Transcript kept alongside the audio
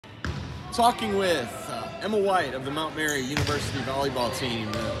Talking with Emma White of the Mount Mary University volleyball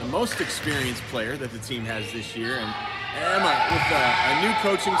team, the most experienced player that the team has this year. And Emma, with a new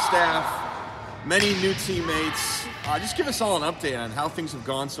coaching staff, many new teammates, just give us all an update on how things have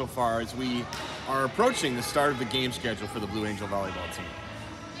gone so far as we are approaching the start of the game schedule for the Blue Angel volleyball team.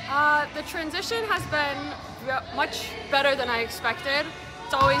 The transition has been much better than I expected.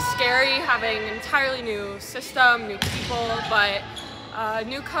 It's always scary having an entirely new system, new people, but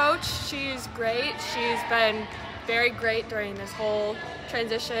new coach, she's great. She's been very great during this whole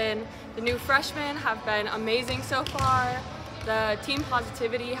transition. The new freshmen have been amazing so far. The team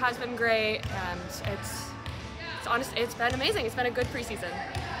positivity has been great, and it's been amazing. It's been a good preseason.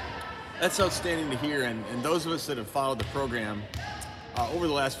 That's outstanding to hear, and those of us that have followed the program over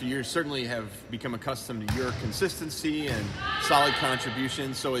the last few years certainly have become accustomed to your consistency and solid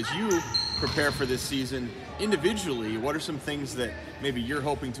contributions. So as you prepare for this season individually, what are some things that maybe you're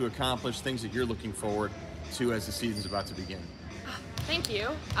hoping to accomplish, things that you're looking forward to as the season's about to begin? Thank you.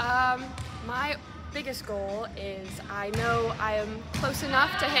 My biggest goal is I know I am close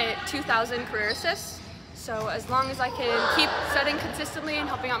enough to hit 2,000 career assists. So as long as I can keep setting consistently and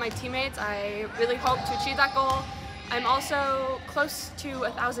helping out my teammates, I really hope to achieve that goal. I'm also close to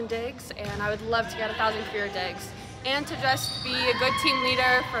 1,000 digs, and I would love to get 1,000 career digs. And to just be a good team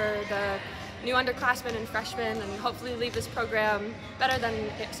leader for the new underclassmen and freshmen, and hopefully leave this program better than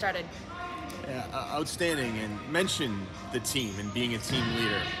it started. Yeah, outstanding. And mention the team and being a team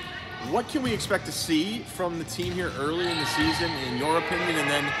leader. What can we expect to see from the team here early in the season, in your opinion? And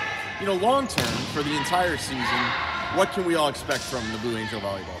then, long term for the entire season, what can we all expect from the Blue Angel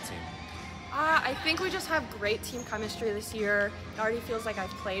volleyball team? I think we just have great team chemistry this year. It already feels like I've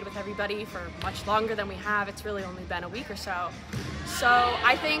played with everybody for much longer than we have. It's really only been a week or so. So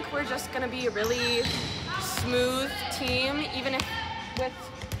I think we're just going to be a really smooth team, even if with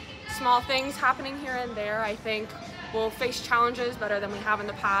small things happening here and there. I think we'll face challenges better than we have in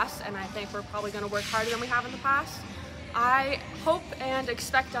the past, and I think we're probably going to work harder than we have in the past. I hope and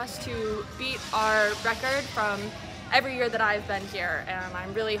expect us to beat our record from every year that I've been here, and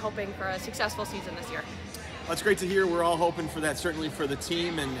I'm really hoping for a successful season this year. That's great to hear. We're all hoping for that, certainly for the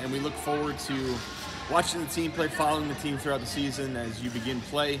team, and we look forward to watching the team play, following the team throughout the season as you begin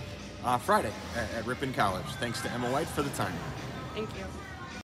play Friday at Ripon College. Thanks to Emma White for the time. Thank you.